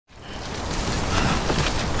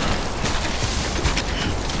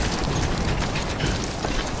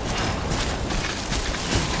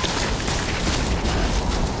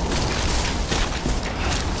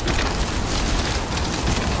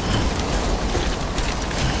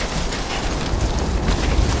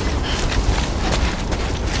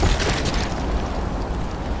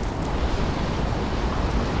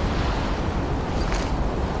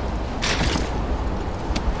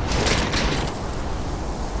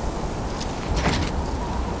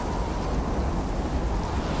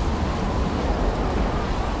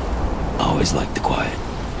always liked the quiet.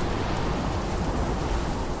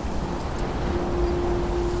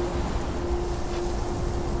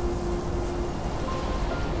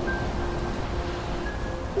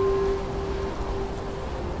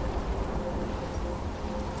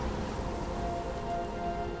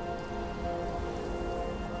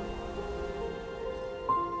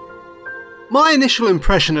 My initial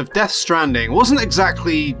impression of Death Stranding wasn't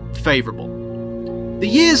exactly favourable. The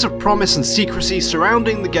years of promise and secrecy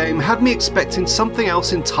surrounding the game had me expecting something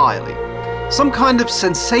else entirely. Some kind of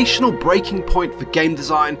sensational breaking point for game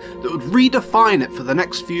design that would redefine it for the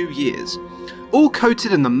next few years. All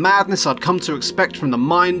coated in the madness I'd come to expect from the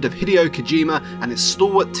mind of Hideo Kojima and his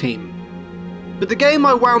stalwart team. But the game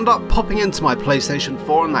I wound up popping into my PlayStation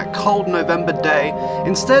 4 on that cold November day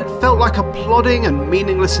instead felt like a plodding and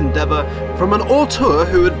meaningless endeavour from an auteur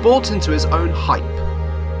who had bought into his own hype.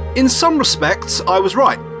 In some respects, I was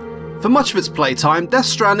right. For much of its playtime, Death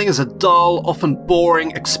Stranding is a dull, often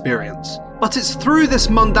boring experience. But it's through this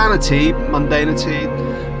mundanity,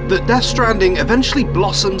 that Death Stranding eventually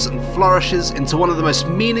blossoms and flourishes into one of the most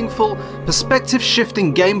meaningful,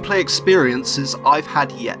 perspective-shifting gameplay experiences I've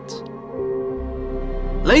had yet.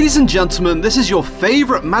 Ladies and gentlemen, this is your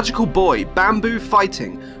favourite magical boy, Bamboo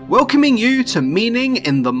Fighting, welcoming you to Meaning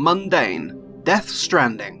in the Mundane, Death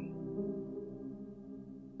Stranding.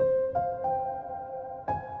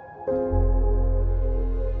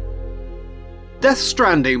 Death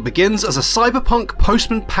Stranding begins as a cyberpunk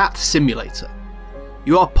Postman Pat simulator.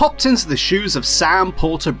 You are popped into the shoes of Sam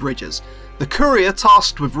Porter Bridges, the courier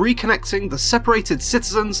tasked with reconnecting the separated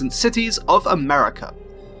citizens and cities of America.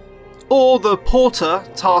 Or the porter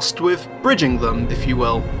tasked with bridging them, if you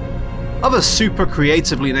will. Other super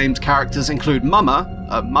creatively named characters include Mama,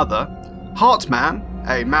 a mother, Heartman,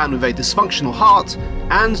 a man with a dysfunctional heart,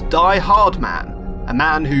 and Die Hard Man, a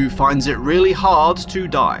man who finds it really hard to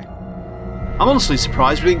die. I'm honestly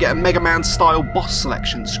surprised we didn't get a Mega Man style boss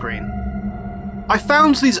selection screen. I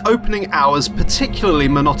found these opening hours particularly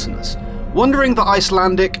monotonous, wandering the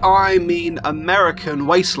Icelandic, American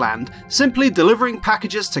wasteland, simply delivering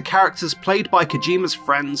packages to characters played by Kojima's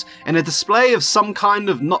friends in a display of some kind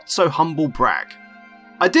of not-so-humble brag.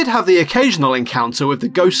 I did have the occasional encounter with the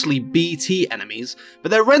ghostly BT enemies,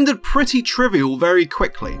 but they're rendered pretty trivial very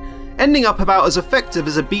quickly, ending up about as effective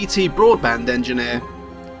as a BT broadband engineer.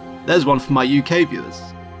 There's one for my UK viewers.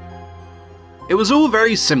 It was all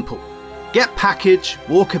very simple. Get package,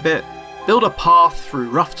 walk a bit, build a path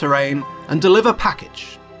through rough terrain, and deliver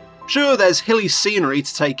package. Sure, there's hilly scenery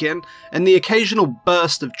to take in, and the occasional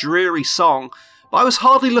burst of dreary song, but I was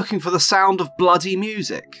hardly looking for the sound of bloody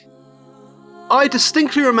music. I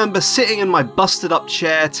distinctly remember sitting in my busted up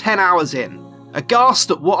chair 10 hours in,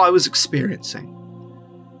 aghast at what I was experiencing.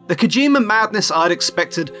 The Kojima madness I'd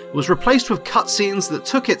expected was replaced with cutscenes that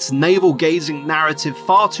took its navel-gazing narrative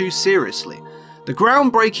far too seriously, the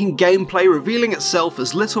groundbreaking gameplay revealing itself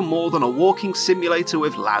as little more than a walking simulator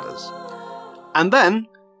with ladders. And then,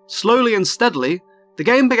 slowly and steadily, the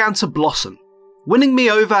game began to blossom, winning me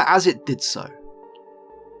over as it did so.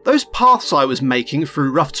 Those paths I was making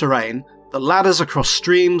through rough terrain, the ladders across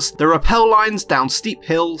streams, the rappel lines down steep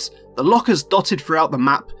hills, the lockers dotted throughout the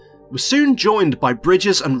map, were soon joined by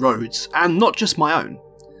bridges and roads, and not just my own.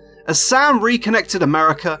 As Sam reconnected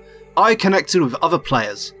America, I connected with other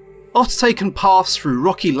players, oft-taken paths through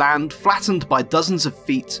rocky land flattened by dozens of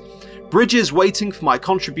feet, bridges waiting for my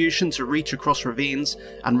contribution to reach across ravines,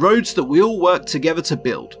 and roads that we all worked together to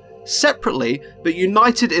build, separately but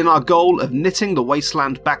united in our goal of knitting the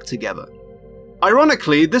wasteland back together.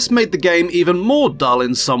 Ironically, this made the game even more dull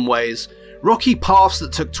in some ways. Rocky paths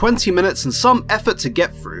that took 20 minutes and some effort to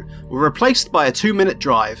get through were replaced by a 2-minute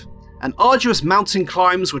drive, and arduous mountain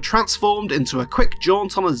climbs were transformed into a quick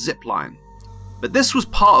jaunt on a zipline. But this was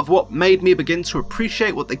part of what made me begin to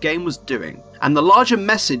appreciate what the game was doing, and the larger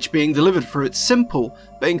message being delivered through its simple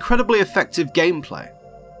but incredibly effective gameplay.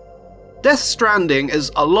 Death Stranding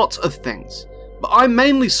is a lot of things, but I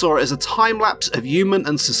mainly saw it as a time-lapse of human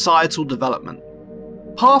and societal development.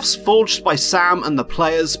 Paths forged by Sam and the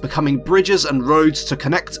players becoming bridges and roads to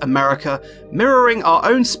connect America, mirroring our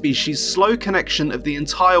own species' slow connection of the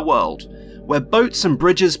entire world, where boats and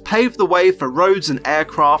bridges paved the way for roads and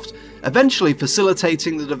aircraft, eventually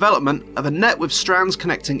facilitating the development of a net with strands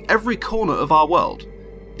connecting every corner of our world,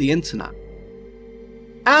 the internet.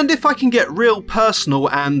 And if I can get real personal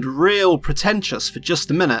and real pretentious for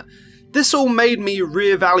just a minute, this all made me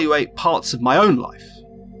reevaluate parts of my own life.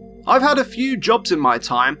 I've had a few jobs in my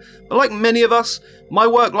time, but like many of us, my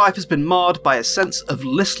work life has been marred by a sense of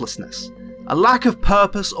listlessness, a lack of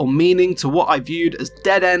purpose or meaning to what I viewed as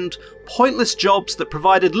dead-end, pointless jobs that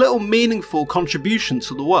provided little meaningful contribution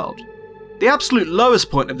to the world. The absolute lowest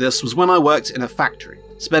point of this was when I worked in a factory,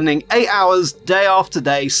 spending 8 hours day after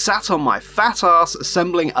day sat on my fat ass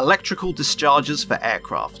assembling electrical discharges for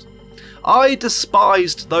aircraft. I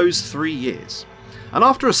despised those 3 years, and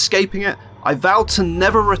after escaping it, I vowed to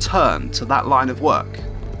never return to that line of work.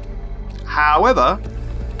 However,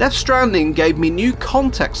 Death Stranding gave me new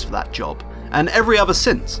context for that job, and every other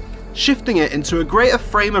since, shifting it into a greater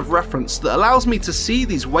frame of reference that allows me to see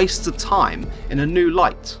these wastes of time in a new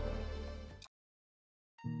light.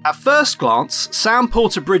 At first glance, Sam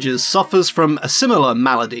Porter Bridges suffers from a similar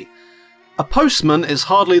malady. A postman is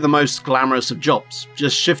hardly the most glamorous of jobs,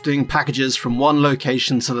 just shifting packages from one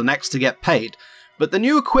location to the next to get paid, but the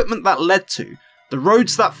new equipment that led to, the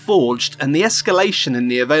roads that forged, and the escalation in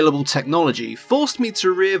the available technology forced me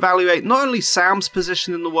to reevaluate not only Sam's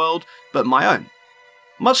position in the world, but my own.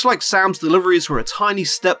 Much like Sam's deliveries were a tiny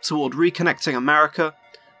step toward reconnecting America,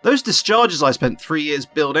 those discharges I spent 3 years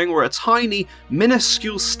building were a tiny,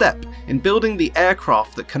 minuscule step in building the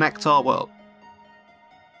aircraft that connect our world.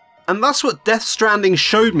 And that's what Death Stranding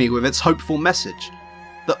showed me with its hopeful message,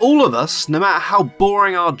 that all of us, no matter how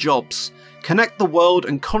boring our jobs, connect the world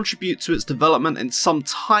and contribute to its development in some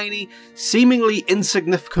tiny, seemingly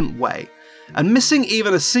insignificant way, and missing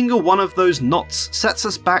even a single one of those knots sets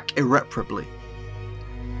us back irreparably.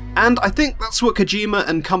 And I think that's what Kojima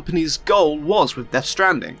and company's goal was with Death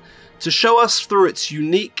Stranding, to show us through its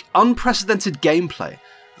unique, unprecedented gameplay,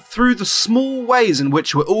 through the small ways in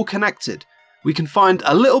which we're all connected, we can find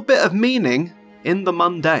a little bit of meaning in the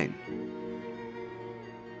mundane.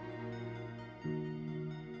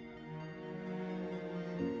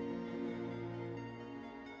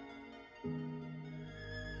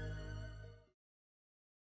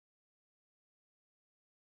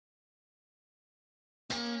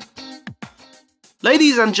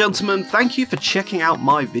 Ladies and gentlemen, thank you for checking out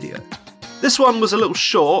my video. This one was a little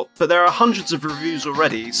short, but there are hundreds of reviews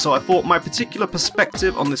already, so I thought my particular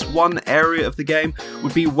perspective on this one area of the game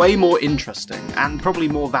would be way more interesting, and probably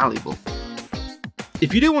more valuable.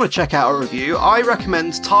 If you do want to check out a review, I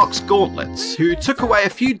recommend Tark's Gauntlets, who took away a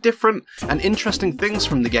few different and interesting things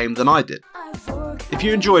from the game than I did. If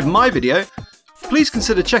you enjoyed my video, please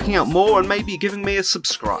consider checking out more and maybe giving me a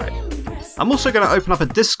subscribe. I'm also going to open up a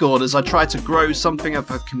Discord as I try to grow something of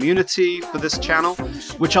a community for this channel,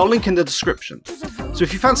 which I'll link in the description. So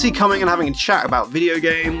if you fancy coming and having a chat about video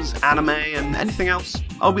games, anime, and anything else,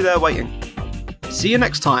 I'll be there waiting. See you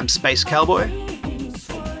next time, Space Cowboy.